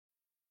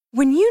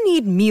When you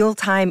need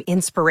mealtime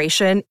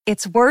inspiration,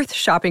 it's worth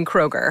shopping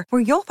Kroger,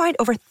 where you'll find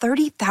over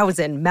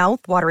 30,000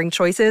 mouth-watering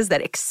choices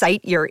that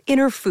excite your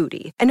inner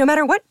foodie. And no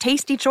matter what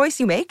tasty choice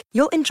you make,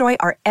 you'll enjoy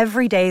our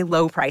everyday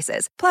low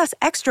prices, plus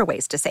extra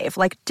ways to save,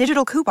 like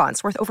digital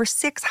coupons worth over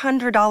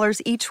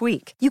 $600 each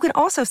week. You can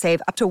also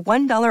save up to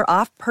 $1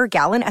 off per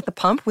gallon at the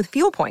pump with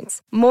fuel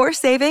points. More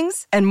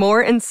savings and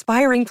more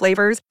inspiring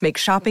flavors make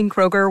shopping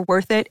Kroger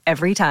worth it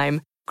every time.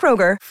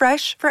 Kroger,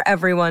 fresh for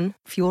everyone.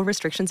 Fuel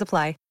restrictions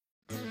apply.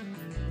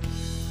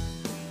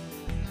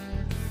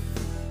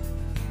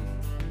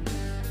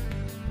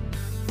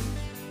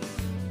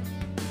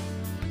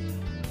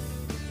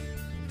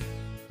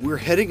 We're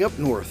heading up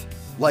north,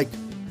 like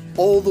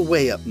all the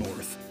way up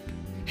north.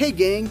 Hey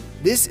gang,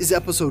 this is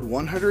episode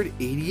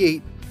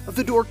 188 of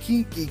the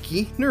Dorky,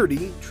 Geeky,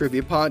 Nerdy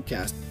Trivia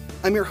Podcast.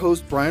 I'm your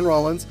host, Brian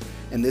Rollins,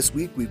 and this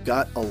week we've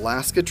got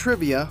Alaska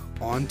Trivia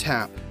on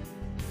tap.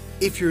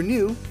 If you're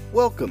new,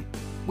 welcome.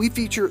 We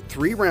feature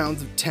 3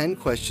 rounds of 10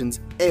 questions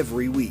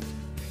every week.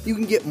 You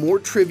can get more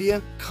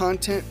trivia,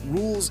 content,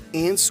 rules,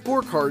 and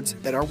scorecards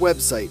at our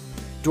website,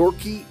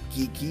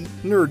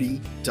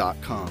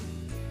 dorkygeekynerdy.com.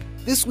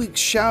 This week's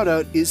shout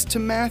out is to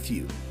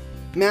Matthew.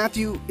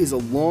 Matthew is a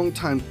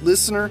longtime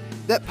listener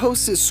that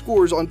posts his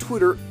scores on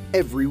Twitter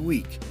every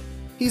week.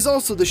 He's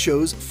also the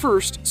show's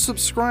first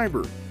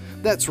subscriber.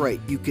 That's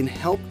right, you can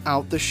help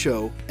out the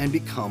show and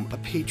become a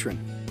patron.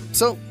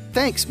 So,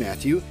 thanks,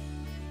 Matthew.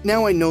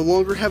 Now I no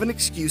longer have an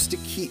excuse to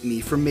keep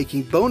me from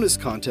making bonus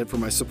content for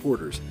my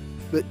supporters.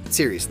 But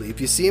seriously, if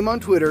you see him on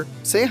Twitter,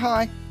 say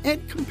hi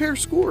and compare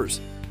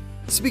scores.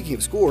 Speaking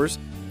of scores,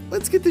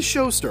 let's get this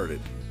show started.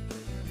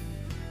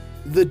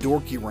 The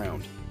Dorky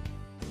Round.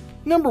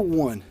 Number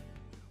 1.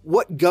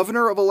 What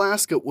governor of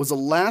Alaska was a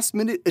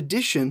last-minute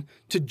addition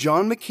to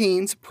John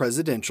McCain's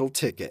presidential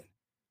ticket?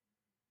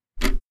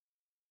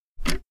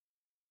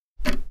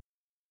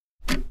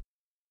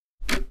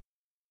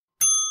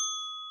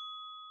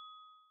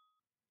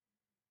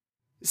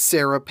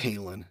 Sarah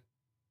Palin.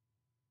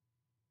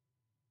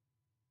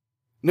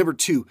 Number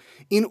 2.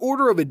 In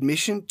order of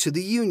admission to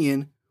the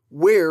Union,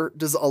 where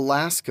does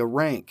Alaska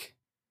rank?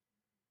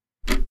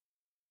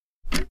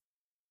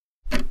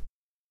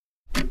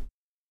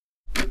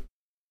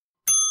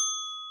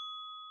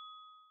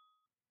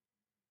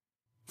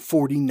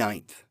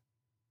 Forty-ninth.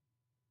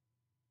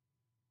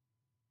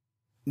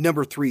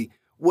 Number 3.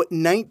 What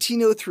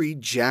 1903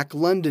 Jack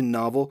London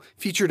novel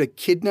featured a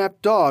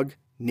kidnapped dog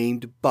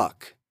named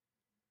Buck?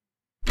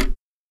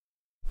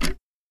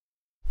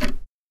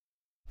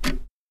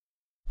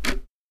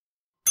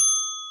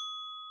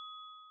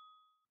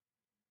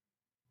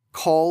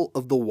 Call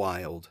of the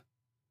Wild.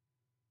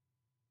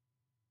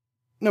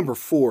 Number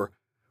 4.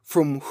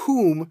 From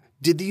whom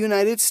did the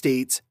United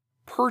States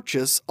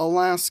purchase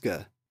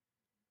Alaska?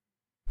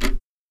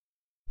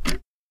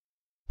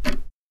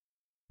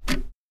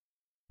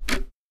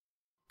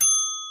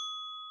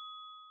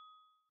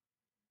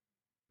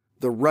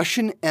 The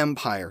Russian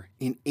Empire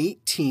in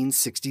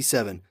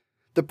 1867.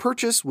 The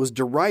purchase was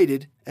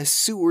derided as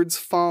Seward's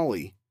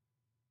folly.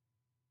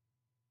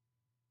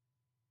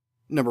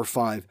 Number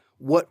 5.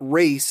 What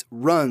race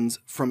runs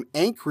from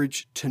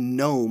Anchorage to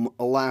Nome,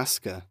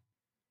 Alaska?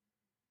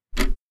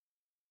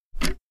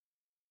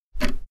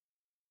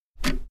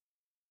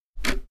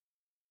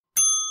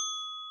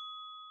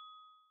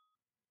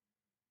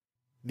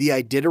 The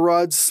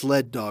Iditarod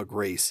Sled Dog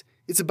Race.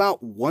 It's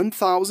about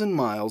 1,000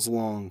 miles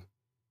long.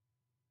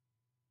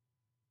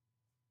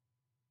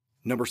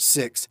 Number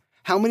 6.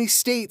 How many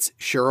states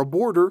share a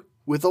border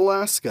with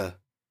Alaska?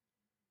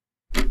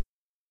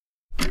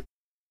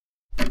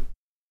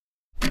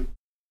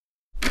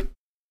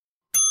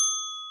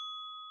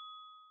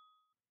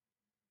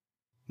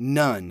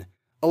 None.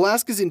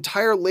 Alaska's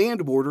entire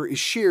land border is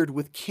shared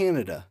with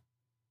Canada.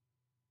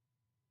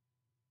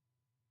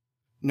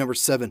 Number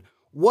 7.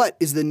 What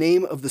is the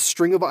name of the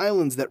string of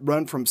islands that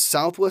run from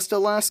southwest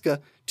Alaska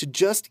to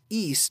just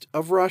east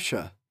of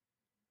Russia?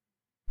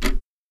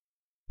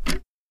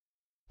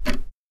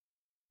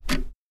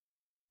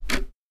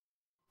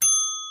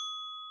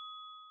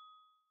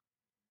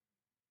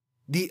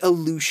 The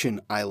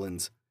Aleutian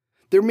Islands.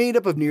 They're made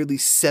up of nearly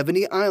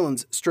 70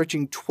 islands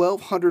stretching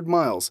 1,200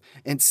 miles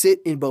and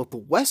sit in both the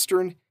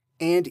western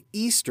and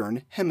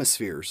eastern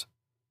hemispheres.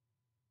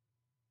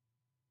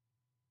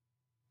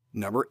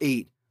 Number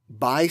 8.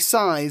 By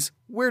size,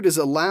 where does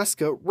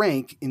Alaska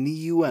rank in the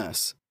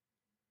U.S.?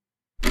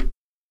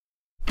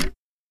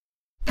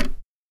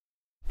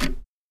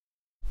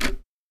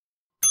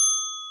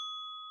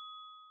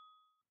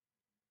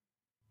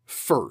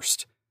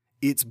 First,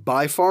 it's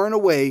by far and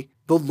away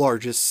the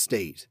largest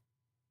state.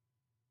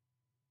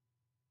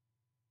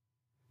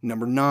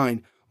 Number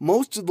 9.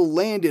 Most of the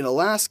land in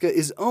Alaska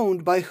is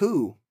owned by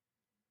who?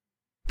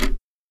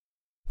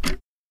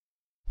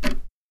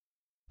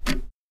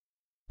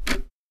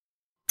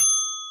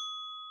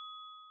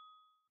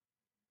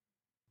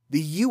 The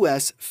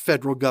U.S.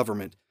 federal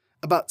government.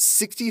 About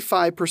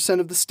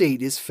 65% of the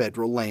state is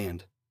federal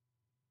land.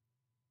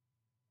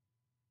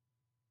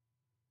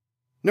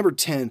 Number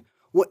 10.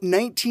 What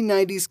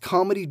 1990s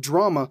comedy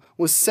drama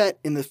was set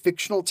in the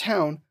fictional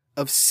town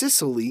of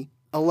Sicily,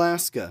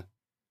 Alaska?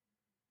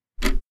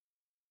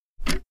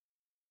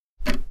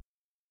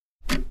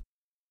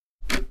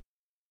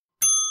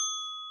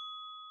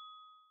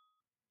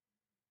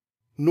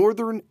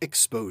 Northern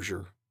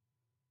Exposure.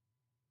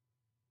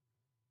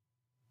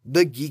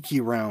 The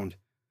Geeky Round.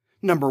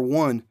 Number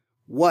 1.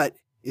 What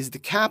is the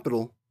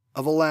capital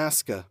of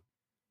Alaska?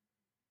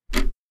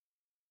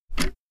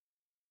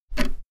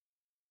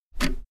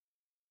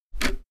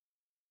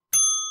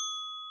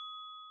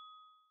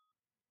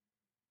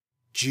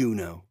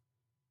 Juneau.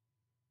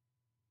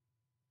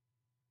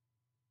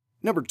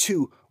 Number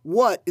 2.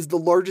 What is the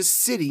largest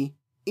city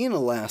in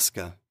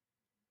Alaska?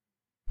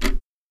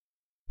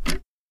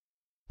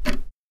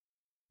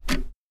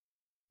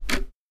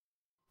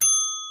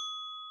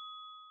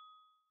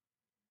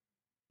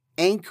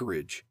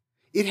 Anchorage.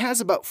 It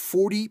has about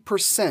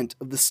 40%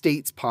 of the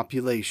state's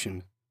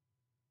population.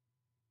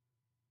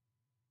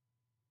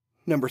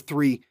 Number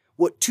 3.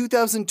 What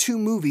 2002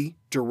 movie,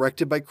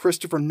 directed by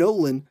Christopher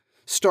Nolan,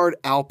 starred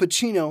Al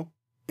Pacino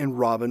and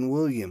Robin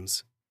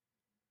Williams?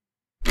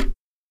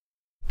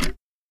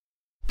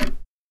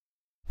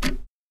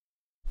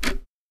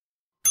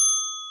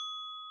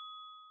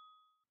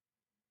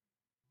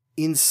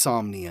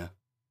 Insomnia.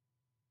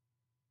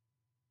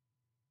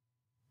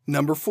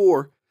 Number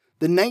 4.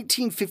 The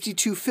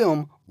 1952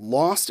 film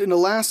Lost in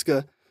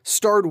Alaska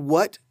starred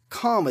what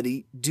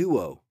comedy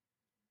duo?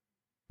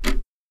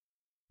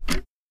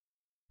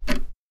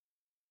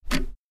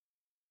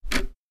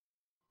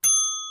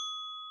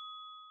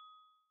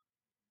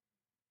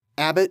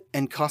 Abbott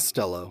and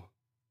Costello.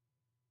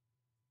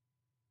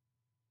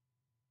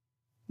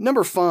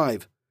 Number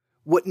 5.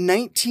 What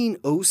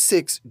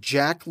 1906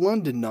 Jack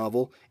London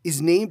novel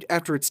is named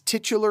after its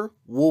titular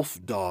wolf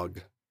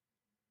dog?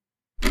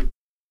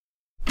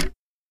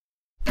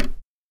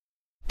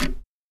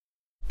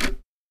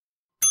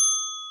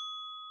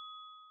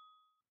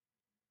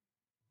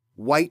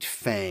 White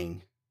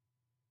Fang.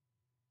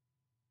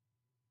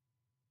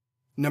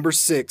 Number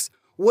 6.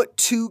 What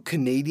 2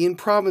 Canadian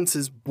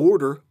provinces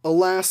border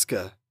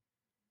Alaska?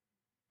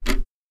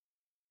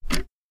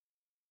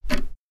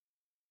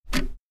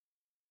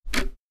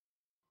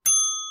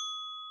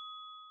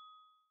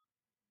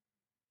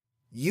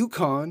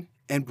 Yukon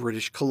and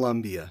British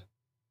Columbia.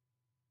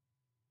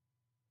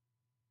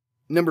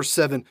 Number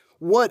 7.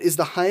 What is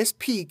the highest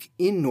peak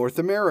in North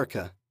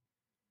America?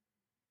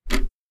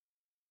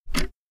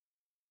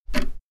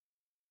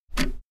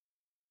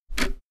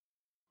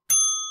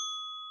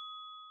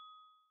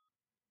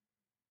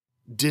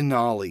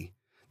 Denali.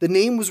 The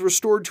name was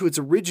restored to its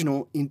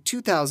original in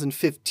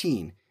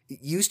 2015.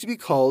 It used to be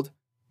called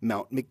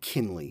Mount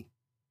McKinley.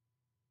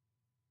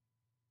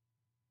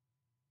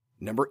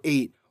 Number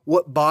 8.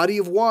 What body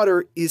of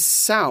water is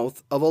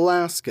south of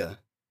Alaska?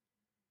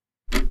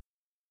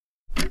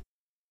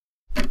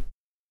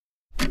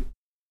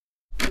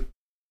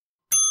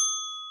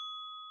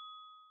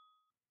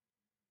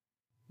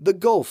 The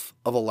Gulf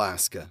of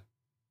Alaska.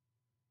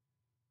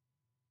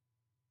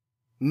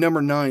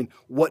 Number 9.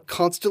 What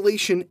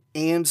constellation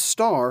and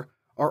star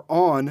are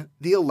on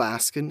the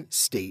Alaskan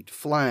state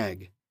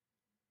flag?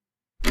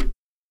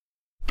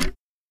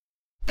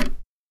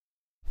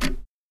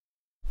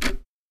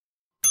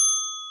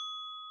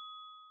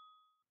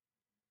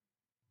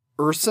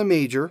 Ursa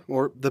Major,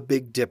 or the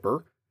Big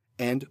Dipper,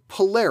 and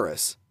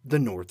Polaris, the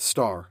North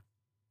Star.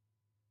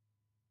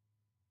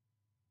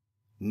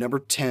 Number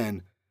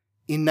 10.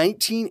 In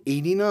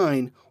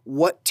 1989,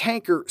 what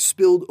tanker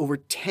spilled over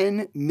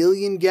 10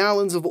 million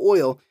gallons of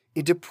oil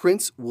into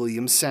Prince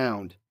William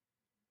Sound?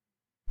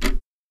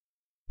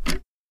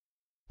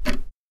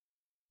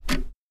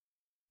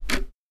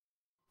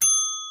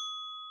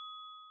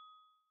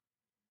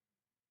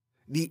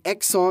 The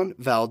Exxon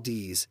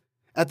Valdez.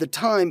 At the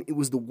time, it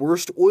was the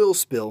worst oil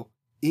spill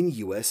in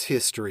U.S.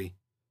 history.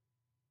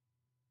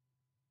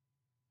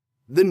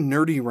 The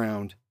Nerdy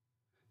Round.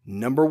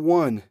 Number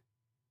 1.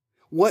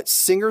 What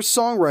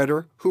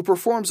singer-songwriter who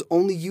performs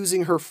only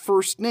using her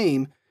first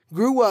name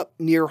grew up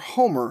near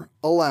Homer,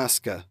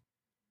 Alaska?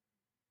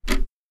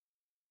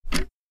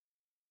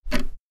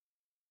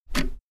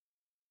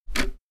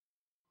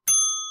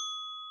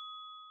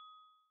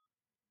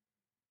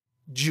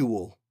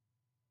 Jewel.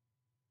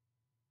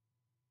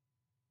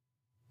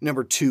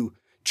 Number 2.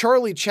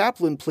 Charlie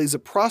Chaplin plays a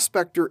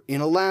prospector in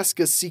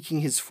Alaska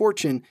seeking his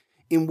fortune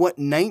in what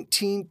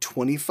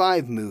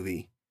 1925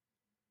 movie?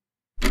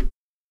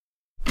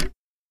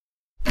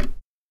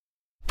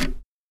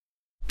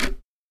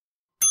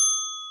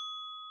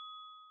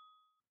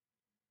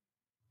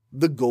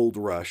 The Gold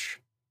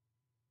Rush.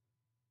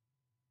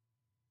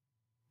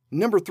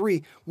 Number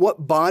 3.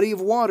 What body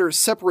of water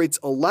separates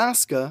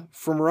Alaska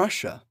from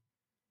Russia?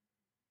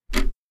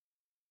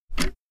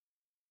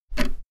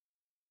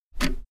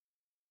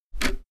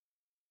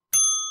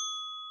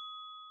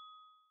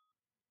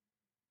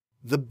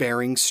 The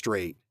Bering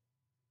Strait.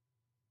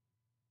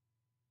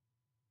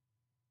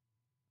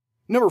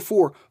 Number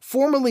 4.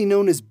 Formerly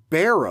known as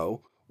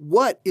Barrow,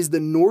 What is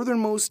the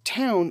northernmost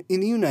town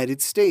in the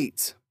United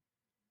States?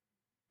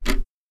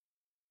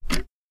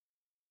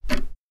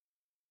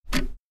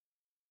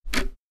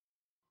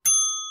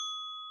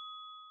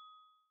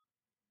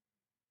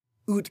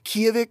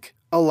 Utqiagvik,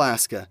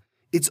 Alaska.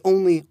 It's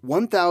only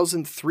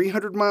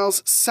 1,300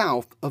 miles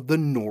south of the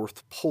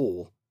North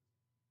Pole.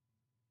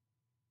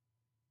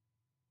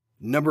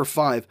 Number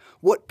 5.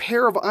 What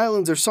pair of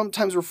islands are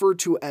sometimes referred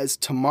to as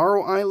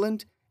Tomorrow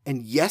Island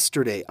and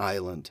Yesterday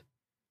Island?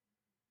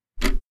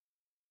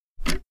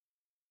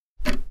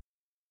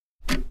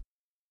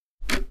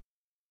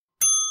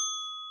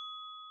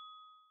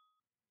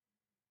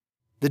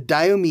 The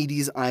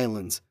Diomedes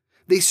Islands.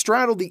 They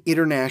straddle the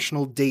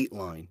international date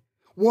line.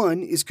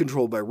 One is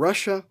controlled by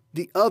Russia,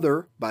 the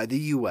other by the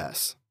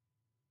U.S.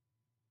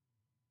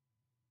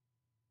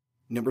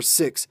 Number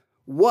 6.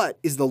 What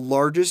is the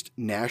largest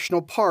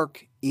national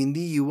park in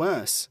the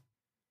U.S.?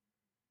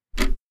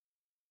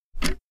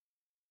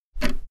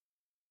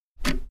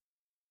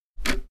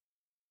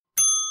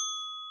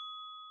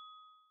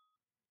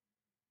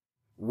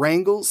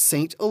 Wrangell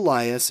St.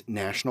 Elias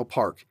National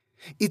Park.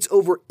 It's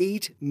over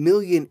 8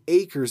 million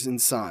acres in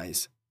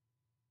size.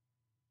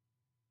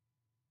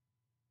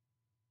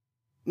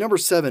 Number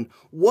 7.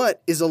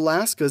 What is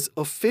Alaska's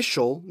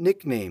official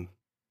nickname?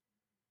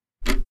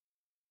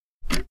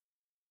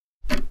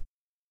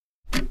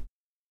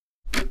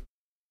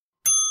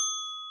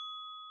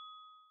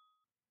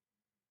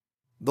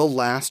 The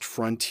Last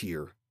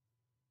Frontier.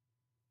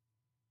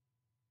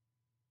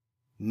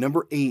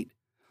 Number 8.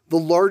 The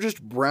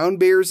largest brown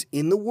bears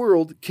in the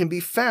world can be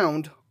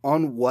found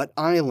on what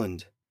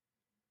island?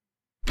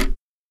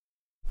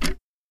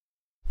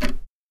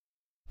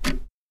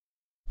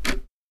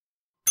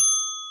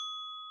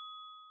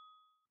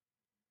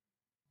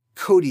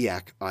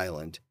 Kodiak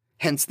Island,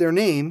 hence their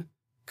name,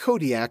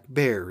 Kodiak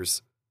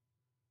Bears.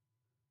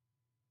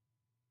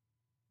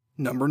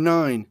 Number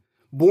 9.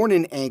 Born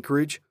in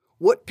Anchorage,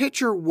 what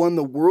pitcher won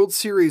the World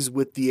Series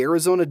with the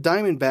Arizona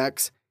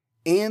Diamondbacks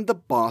and the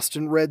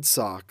Boston Red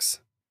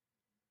Sox?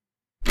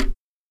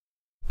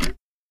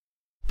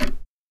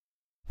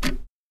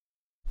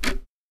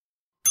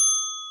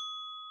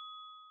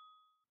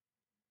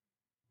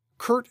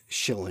 Curt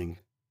Schilling.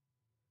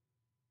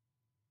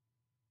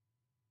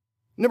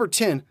 Number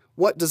 10.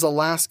 What does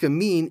Alaska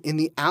mean in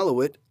the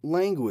Aleut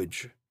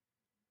language?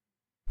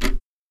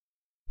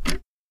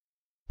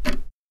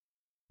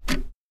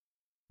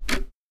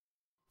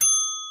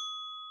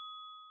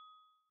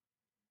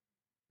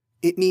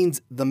 It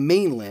means the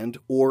mainland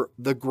or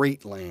the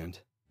Great Land.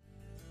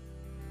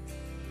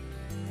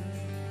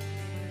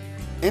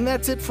 And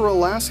that's it for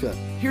Alaska.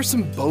 Here's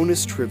some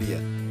bonus trivia.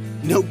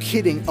 No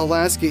kidding,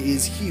 Alaska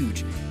is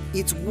huge.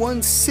 It's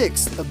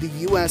 1/6 of the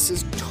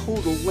U.S.'s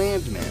total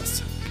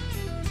landmass.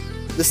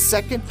 The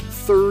second,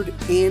 third,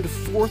 and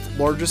fourth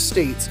largest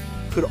states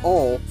could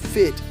all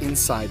fit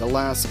inside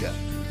Alaska.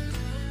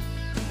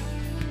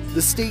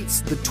 The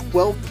state's the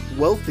 12th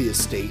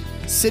wealthiest state,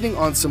 sitting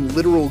on some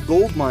literal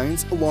gold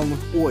mines along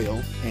with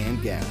oil and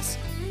gas.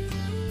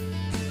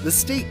 The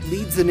state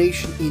leads the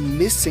nation in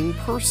missing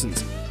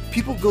persons.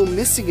 People go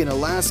missing in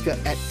Alaska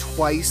at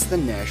twice the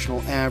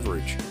national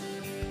average.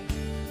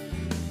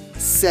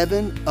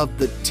 7 of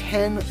the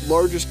 10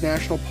 largest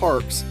national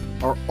parks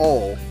are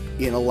all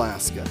in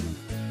Alaska.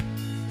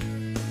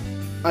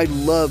 I'd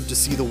love to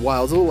see the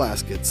wilds of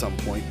Alaska at some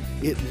point.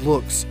 It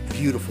looks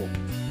beautiful.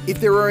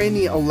 If there are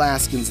any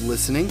Alaskans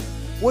listening,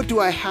 what do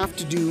I have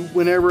to do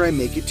whenever I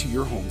make it to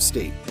your home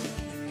state?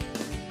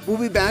 We'll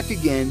be back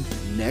again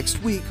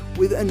next week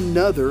with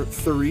another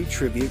 30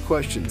 trivia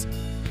questions.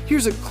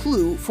 Here's a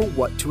clue for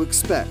what to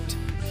expect.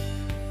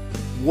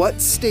 What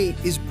state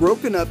is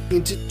broken up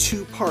into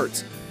 2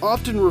 parts,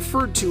 often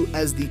referred to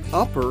as the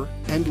Upper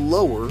and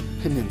Lower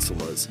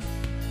Peninsulas?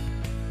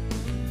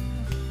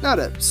 Not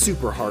a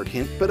super hard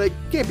hint, but I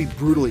can't be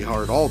brutally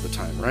hard all the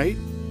time, right?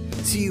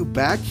 See you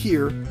back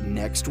here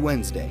next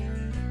Wednesday.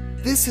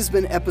 This has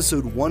been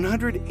episode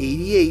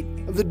 188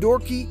 of the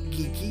Dorky,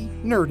 Geeky,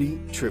 Nerdy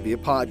Trivia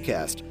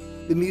Podcast.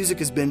 The music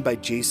has been by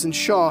Jason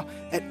Shaw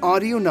at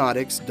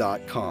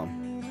Audionautics.com.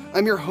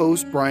 I'm your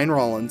host, Brian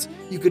Rollins.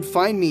 You can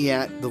find me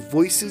at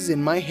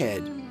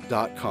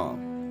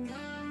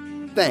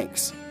thevoicesinmyhead.com.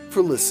 Thanks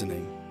for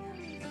listening.